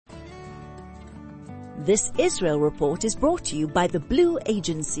This Israel report is brought to you by the Blue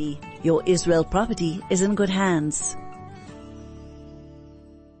Agency. Your Israel property is in good hands.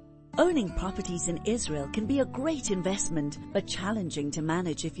 Owning properties in Israel can be a great investment, but challenging to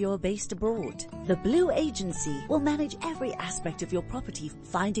manage if you're based abroad. The Blue Agency will manage every aspect of your property,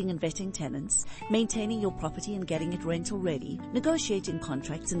 finding and vetting tenants, maintaining your property and getting it rental ready, negotiating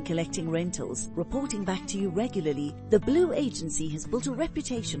contracts and collecting rentals, reporting back to you regularly. The Blue Agency has built a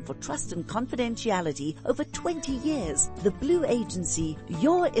reputation for trust and confidentiality over 20 years. The Blue Agency,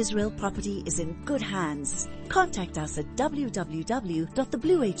 your Israel property is in good hands. Contact us at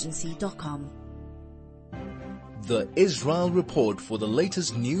www.theblueagency.com. The Israel Report for the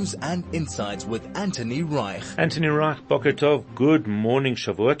latest news and insights with Anthony Reich. Anthony Reich, Boker Tov. Good morning,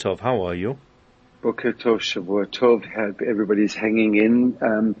 Shavua Tov. How are you? Boker Tov, Shavua Tov. Hope everybody's hanging in.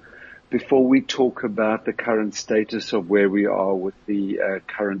 Before we talk about the current status of where we are with the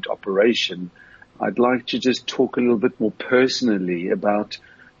current operation, I'd like to just talk a little bit more personally about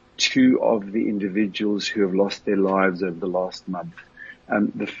two of the individuals who have lost their lives over the last month.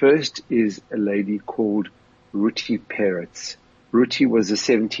 The first is a lady called Ruti Peretz. Ruti was a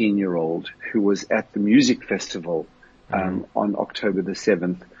 17-year-old who was at the music festival on October the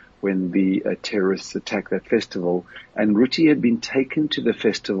 7th when the terrorists attacked that festival. And Ruti had been taken to the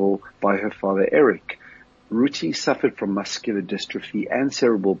festival by her father, Eric. Ruti suffered from muscular dystrophy and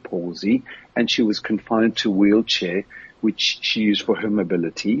cerebral palsy, and she was confined to a wheelchair, which she used for her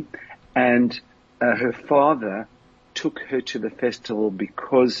mobility. And her father took her to the festival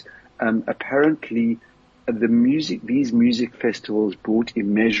because apparently these music festivals brought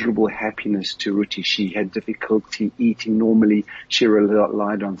immeasurable happiness to Ruti. She had difficulty eating normally. She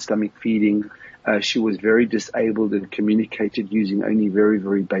relied on stomach feeding. She was very disabled and communicated using only very,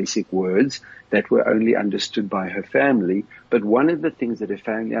 very basic words that were only understood by her family. But one of the things that her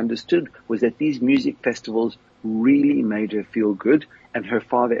family understood was that these music festivals really made her feel good, and her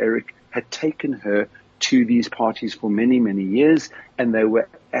father, Eric, had taken her to these parties for many, many years, and they were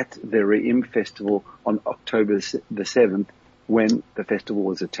at the Reim festival on October the 7th when the festival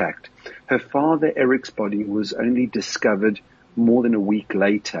was attacked. Her father, Eric's body was only discovered more than a week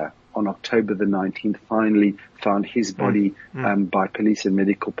later. On October the 19th, finally found his body by police and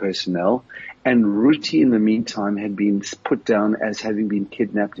medical personnel. And Ruti, in the meantime, had been put down as having been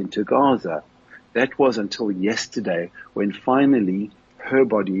kidnapped into Gaza. That was until yesterday when finally her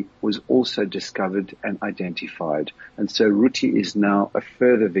body was also discovered and identified. And so Ruti is now a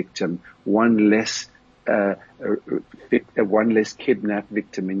further victim, one less kidnapped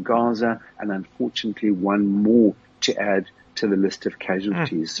victim in Gaza, and unfortunately one more to add to the list of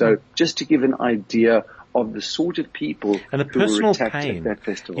casualties. So just to give an idea of the sort of people and the who personal were attacked pain at that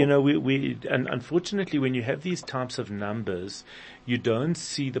festival. You know, and unfortunately when you have these types of numbers, you don't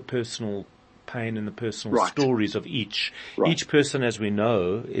see the personal pain and the personal stories of each. Each person, as we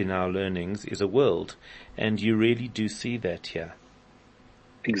know in our learnings, is a world, and you really do see that here.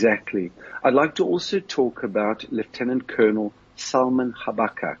 Exactly. I'd like to also talk about Lieutenant Colonel Salman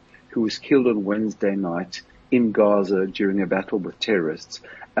Habaka, who was killed on Wednesday night in Gaza during a battle with terrorists.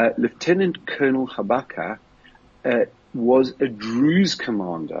 Lieutenant Colonel Habaka was a Druze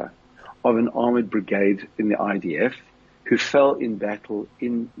commander of an armored brigade in the IDF who fell in battle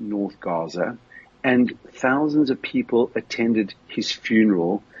in North Gaza, and thousands of people attended his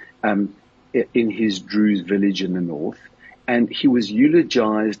funeral in his Druze village in the north. And he was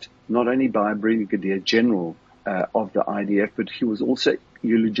eulogized not only by a brigadier general of the IDF, but he was also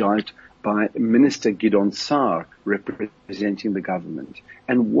eulogized by Minister Gideon Saar, representing the government.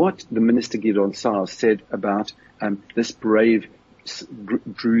 And what the Minister Gideon Saar said about this brave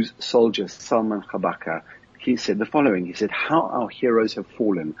Druze soldier, Salman Habaka, he said the following. He said, "How our heroes have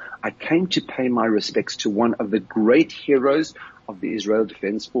fallen. I came to pay my respects to one of the great heroes of the Israel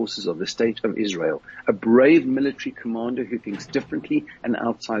Defense Forces of the State of Israel, a brave military commander who thinks differently and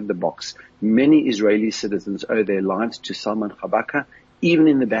outside the box. Many Israeli citizens owe their lives to Salman Habaka. Even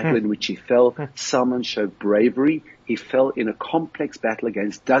in the battle in which he fell, Salman showed bravery. He fell in a complex battle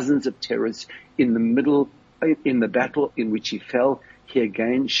against dozens of terrorists. In the battle in which he fell, he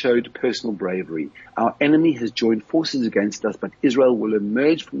again showed personal bravery. Our enemy has joined forces against us, but Israel will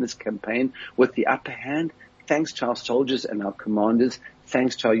emerge from this campaign with the upper hand, thanks to our soldiers and our commanders,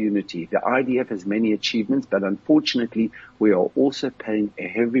 thanks to our unity. The IDF has many achievements, but unfortunately, we are also paying a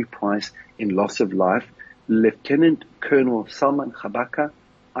heavy price in loss of life. Lieutenant Colonel Salman Habaka,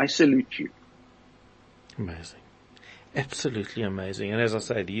 I salute you." Amazing. Absolutely amazing. And as I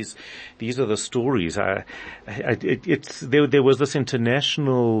say, these are the stories. There was this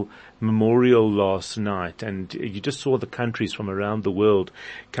international memorial last night, and you just saw the countries from around the world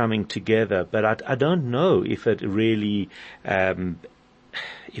coming together. But I don't know if it really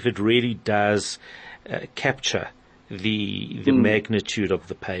does capture the magnitude of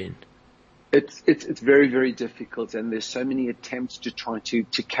the pain. It's very, very difficult, and there's so many attempts to try to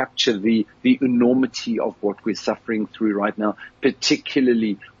capture the enormity of what we're suffering through right now,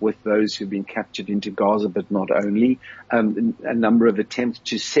 particularly with those who've been captured into Gaza, but not only. A number of attempts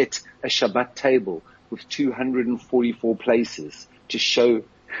to set a Shabbat table with 244 places to show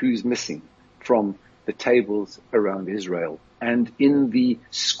who's missing from the tables around Israel. And in the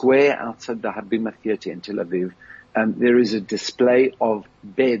square outside the Habima Theater in Tel Aviv, there is a display of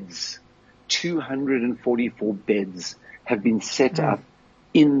beds. 244 beds have been set up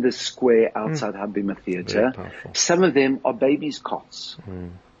in the square outside Habima Theater. Some of them are babies' cots.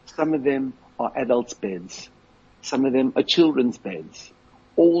 Some of them are adults' beds. Some of them are children's beds.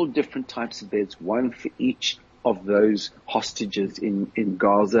 All different types of beds, one for each of those hostages in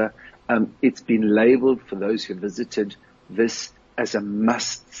Gaza. It's been labeled for those who visited this as a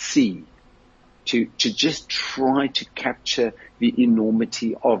must-see to just try to capture the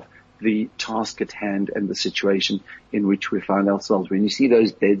enormity of the task at hand and the situation in which we find ourselves. When you see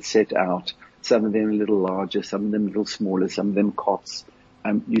those beds set out, some of them a little larger, some of them a little smaller, some of them cots,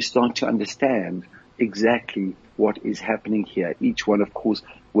 you start to understand exactly what is happening here. Each one, of course,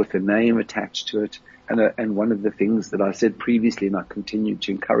 with a name attached to it. And one of the things that I said previously, and I continue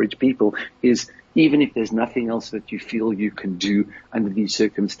to encourage people, is even if there's nothing else that you feel you can do under these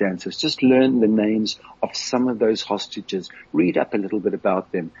circumstances, just learn the names of some of those hostages. Read up a little bit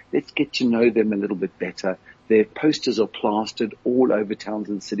about them. Let's get to know them a little bit better. Their posters are plastered all over towns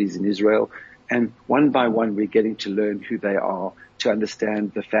and cities in Israel. And one by one, we're getting to learn who they are, to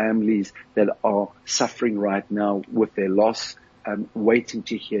understand the families that are suffering right now with their loss, waiting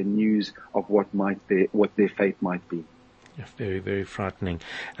to hear news of what their fate might be. Very, very frightening.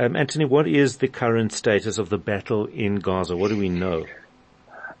 Anthony, what is the current status of the battle in Gaza? What do we know?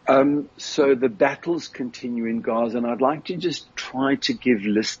 So the battles continue in Gaza, and I'd like to just try to give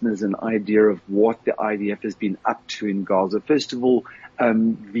listeners an idea of what the IDF has been up to in Gaza. First of all,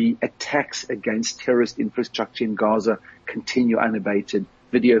 the attacks against terrorist infrastructure in Gaza continue unabated.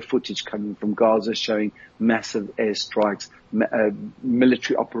 Video footage coming from Gaza showing massive airstrikes,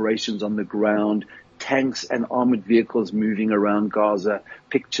 military operations on the ground, tanks and armored vehicles moving around Gaza,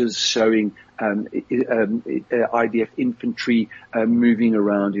 pictures showing IDF infantry moving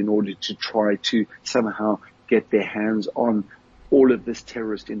around in order to try to somehow get their hands on all of this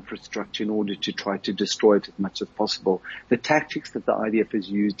terrorist infrastructure in order to try to destroy it as much as possible. The tactics that the IDF has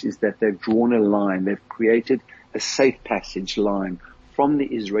used is that they've drawn a line. They've created a safe passage line from the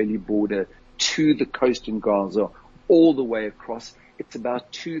Israeli border to the coast in Gaza, all the way across. It's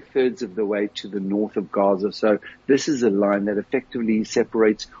about 2/3 of the way to the north of Gaza. So this is a line that effectively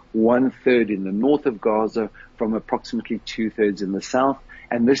separates 1/3 in the north of Gaza from approximately 2/3 in the south.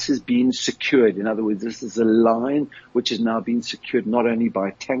 And this has been secured. In other words, this is a line which has now been secured not only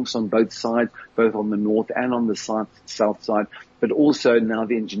by tanks on both sides, both on the north and on the south side, but also now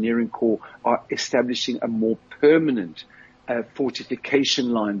the engineering corps are establishing a more permanent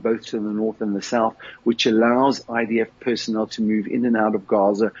fortification line both to the north and the south, which allows IDF personnel to move in and out of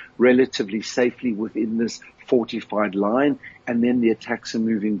Gaza relatively safely within this fortified line. And then the attacks are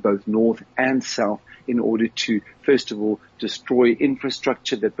moving both north and south in order to, first of all, destroy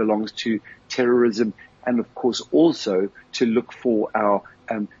infrastructure that belongs to terrorism, and of course also to look for our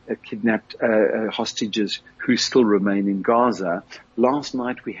kidnapped hostages who still remain in Gaza. Last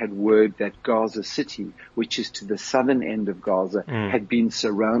night we had word that Gaza City, which is to the southern end of Gaza, had been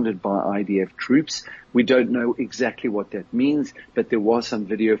surrounded by IDF troops. We don't know exactly what that means, but there was some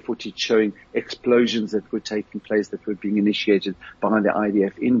video footage showing explosions that were taking place that were being initiated by the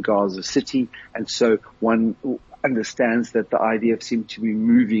IDF in Gaza City. And so one understands that the IDF seem to be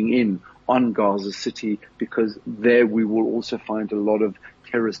moving in on Gaza City, because there we will also find a lot of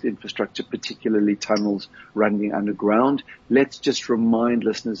terrorist infrastructure, particularly tunnels running underground. Let's just remind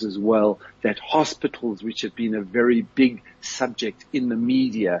listeners as well that hospitals, which have been a very big subject in the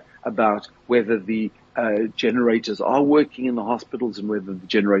media about whether the generators are working in the hospitals and whether the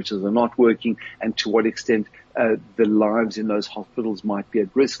generators are not working, and to what extent the lives in those hospitals might be at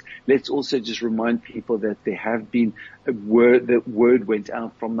risk. Let's also just remind people that there have been word went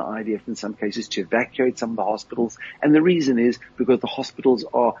out from the IDF in some cases to evacuate some of the hospitals. And the reason is because the hospitals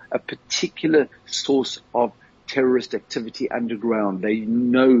are a particular source of terrorist activity underground. They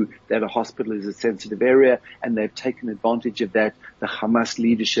know that a hospital is a sensitive area, and they've taken advantage of that. The Hamas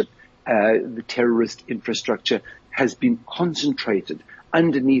leadership, the terrorist infrastructure has been concentrated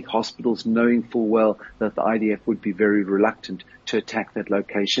underneath hospitals, knowing full well that the IDF would be very reluctant to attack that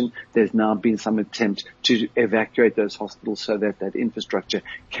location. There's now been some attempt to evacuate those hospitals so that that infrastructure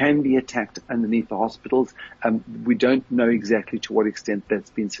can be attacked underneath the hospitals. We don't know exactly to what extent that's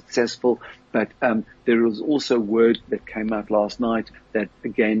been successful, but there was also word that came out last night that,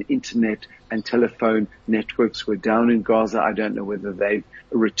 again, internet and telephone networks were down in Gaza. I don't know whether they've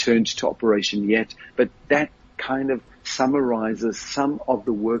returned to operation yet, but that kind of summarizes some of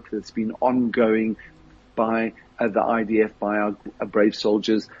the work that's been ongoing by the IDF, by our brave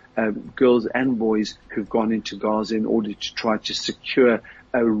soldiers, girls and boys who've gone into Gaza in order to try to secure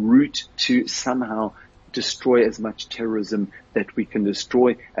a route to somehow destroy as much terrorism that we can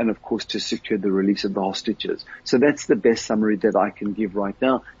destroy, and of course to secure the release of the hostages. So that's the best summary that I can give right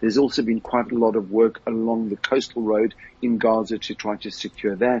now. There's also been quite a lot of work along the coastal road in Gaza to try to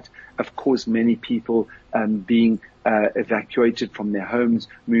secure that. Of course, many people being evacuated from their homes,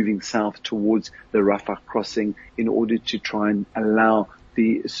 moving south towards the Rafah crossing in order to try and allow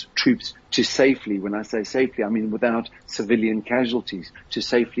the troops to safely, when I say safely, I mean without civilian casualties, to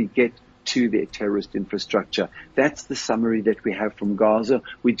safely get to their terrorist infrastructure. That's the summary that we have from Gaza.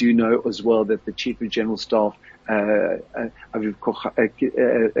 We do know as well that the Chief of General Staff, the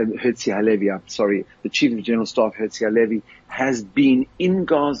Chief of General Staff, Herzi Halevi, has been in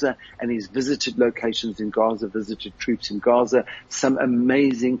Gaza and he's visited locations in Gaza, visited troops in Gaza. Some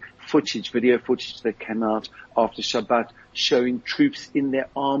amazing video footage that came out after Shabbat, showing troops in their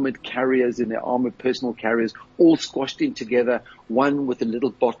armored carriers, in their armored personal carriers, all squashed in together, one with a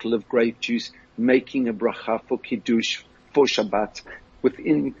little bottle of grape juice, making a bracha for Kiddush, for Shabbat,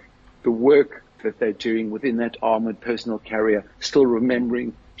 within the work that they're doing within that armored personal carrier, still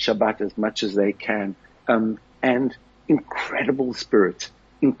remembering Shabbat as much as they can. And incredible spirit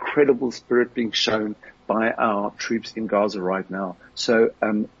being shown by our troops in Gaza right now. So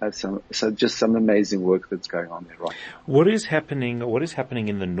just some amazing work that's going on there right now. What is happening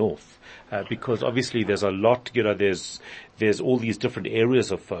in the north? Because obviously there's a lot, there's all these different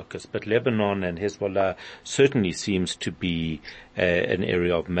areas of focus, but Lebanon and Hezbollah certainly seems to be an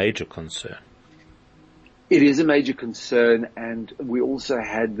area of major concern. It is a major concern, and we also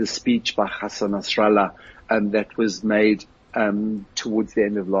had the speech by Hassan Nasrallah that was made towards the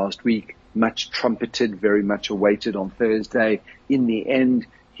end of last week, much trumpeted, very much awaited on Thursday. In the end,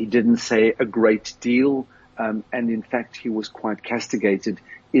 he didn't say a great deal, and in fact he was quite castigated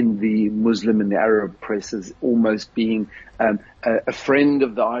in the Muslim and the Arab press as almost being a friend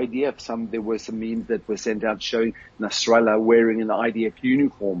of the IDF. There were some memes that were sent out showing Nasrallah wearing an IDF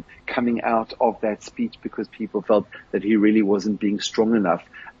uniform coming out of that speech because people felt that he really wasn't being strong enough.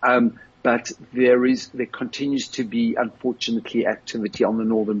 But there continues to be, unfortunately, activity on the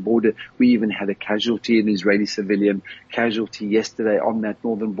northern border. We even had a casualty, an Israeli civilian casualty yesterday on that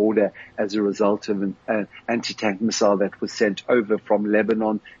northern border as a result of an anti-tank missile that was sent over from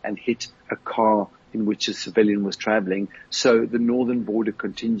Lebanon and hit a car in which a civilian was traveling. So the northern border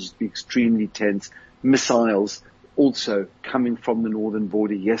continues to be extremely tense. Missiles also coming from the northern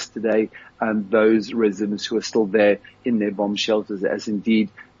border yesterday, those residents who are still there in their bomb shelters, as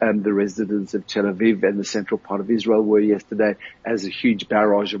indeed the residents of Tel Aviv and the central part of Israel were yesterday, as a huge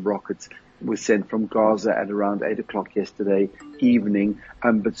barrage of rockets was sent from Gaza at around 8 o'clock yesterday evening.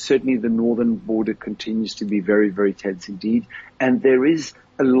 But certainly the northern border continues to be very, very tense indeed. And there is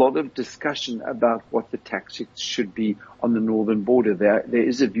a lot of discussion about what the tactics should be on the northern border. There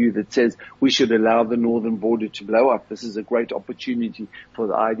is a view that says we should allow the northern border to blow up. This is a great opportunity for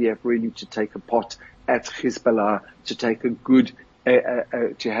the IDF really to take a pot at Hezbollah, to take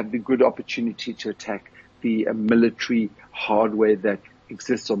to have the good opportunity to attack the military hardware that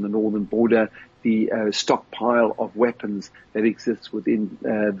exists on the northern border, the stockpile of weapons that exists within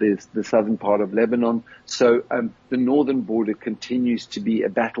the southern part of Lebanon. So the northern border continues to be a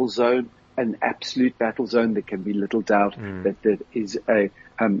battle zone, an absolute battle zone. There can be little doubt that there is a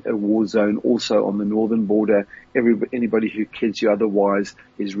war zone also on the northern border. Anybody who kids you otherwise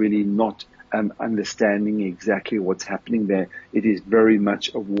is really not understanding exactly what's happening there. It is very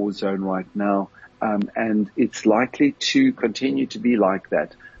much a war zone right now, and it's likely to continue to be like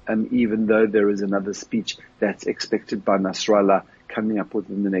that. Even though there is another speech that's expected by Nasrallah coming up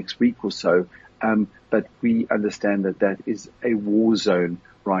within the next week or so. But we understand that that is a war zone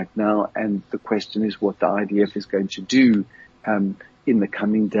right now, and the question is what the IDF is going to do in the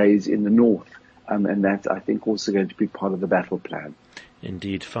coming days in the north. And that's, I think, also going to be part of the battle plan.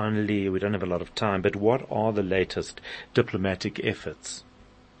 Indeed. Finally, we don't have a lot of time, but what are the latest diplomatic efforts?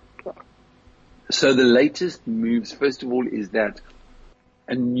 So the latest moves, first of all, is that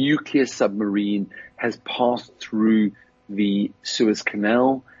a nuclear submarine has passed through the Suez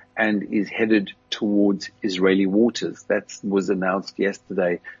Canal and is headed towards Israeli waters. That was announced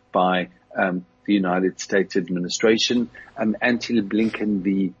yesterday by the United States administration. Antony Blinken,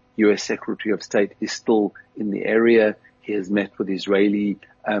 the U.S. Secretary of State, is still in the area. He has met with Israeli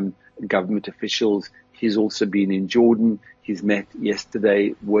government officials. He's also been in Jordan. He's met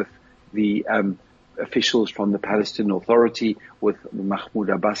yesterday with the officials from the Palestinian Authority, with Mahmoud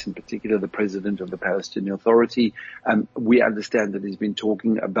Abbas in particular, the president of the Palestinian Authority. We understand that he's been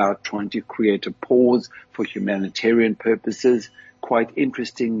talking about trying to create a pause for humanitarian purposes. Quite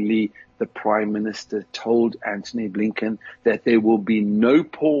interestingly, the Prime Minister told Antony Blinken that there will be no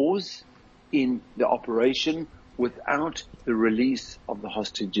pause in the operation without the release of the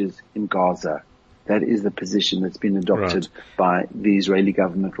hostages in Gaza. That is the position that's been adopted by the Israeli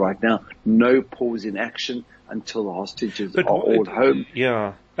government right now. No pause in action until the hostages are all home.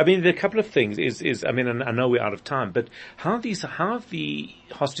 Yeah. I mean, there are a couple of things. I mean, and I know we're out of time, but how have the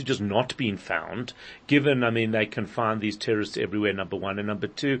hostages not been found, given, I mean, they can find these terrorists everywhere, number one, and number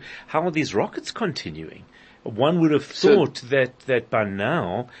two, how are these rockets continuing? One would have thought that by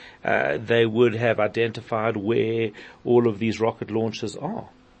now, they would have identified where all of these rocket launches are.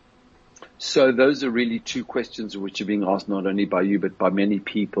 So those are really two questions which are being asked not only by you, but by many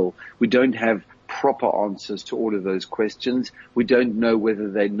people. We don't have proper answers to all of those questions. We don't know whether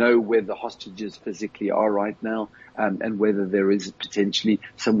they know where the hostages physically are right now, and whether there is potentially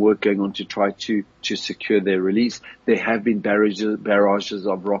some work going on to try to secure their release. There have been barrages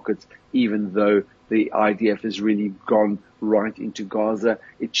of rockets, even though the IDF has really gone right into Gaza.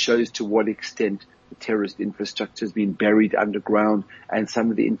 It shows to what extent the terrorist infrastructure has been buried underground, and some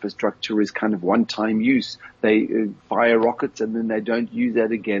of the infrastructure is kind of one-time use. They fire rockets and then they don't use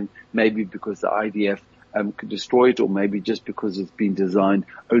that again, maybe because the IDF could destroy it, or maybe just because it's been designed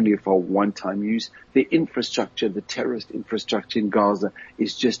only for one-time use. The infrastructure, the terrorist infrastructure in Gaza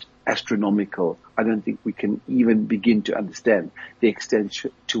is just astronomical. I don't think we can even begin to understand the extent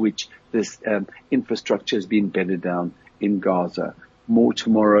to which this infrastructure has been bedded down in Gaza. More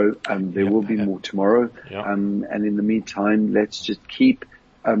tomorrow, there will be more tomorrow. And in the meantime, let's just keep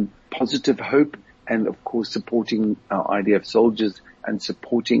positive hope, and of course supporting our IDF soldiers and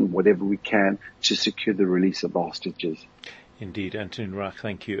supporting whatever we can to secure the release of the hostages. Indeed, Antony Reich,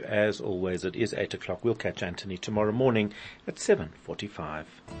 thank you. As always, it is 8 o'clock. We'll catch Antony tomorrow morning at 7:45.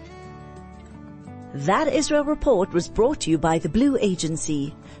 That Israel Report was brought to you by the Blue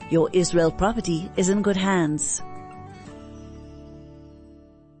Agency. Your Israel property is in good hands.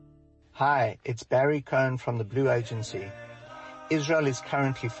 Hi, it's Barry Cohen from the Blue Agency. Israel is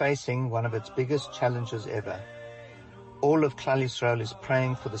currently facing one of its biggest challenges ever. All of Klal Yisrael is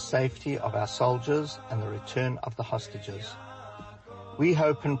praying for the safety of our soldiers and the return of the hostages. We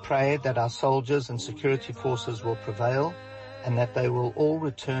hope and pray that our soldiers and security forces will prevail and that they will all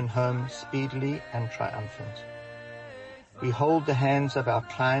return home speedily and triumphant. We hold the hands of our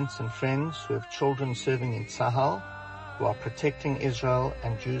clients and friends who have children serving in Tzahal, who are protecting Israel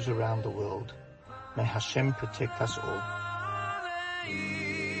and Jews around the world. May Hashem protect us all.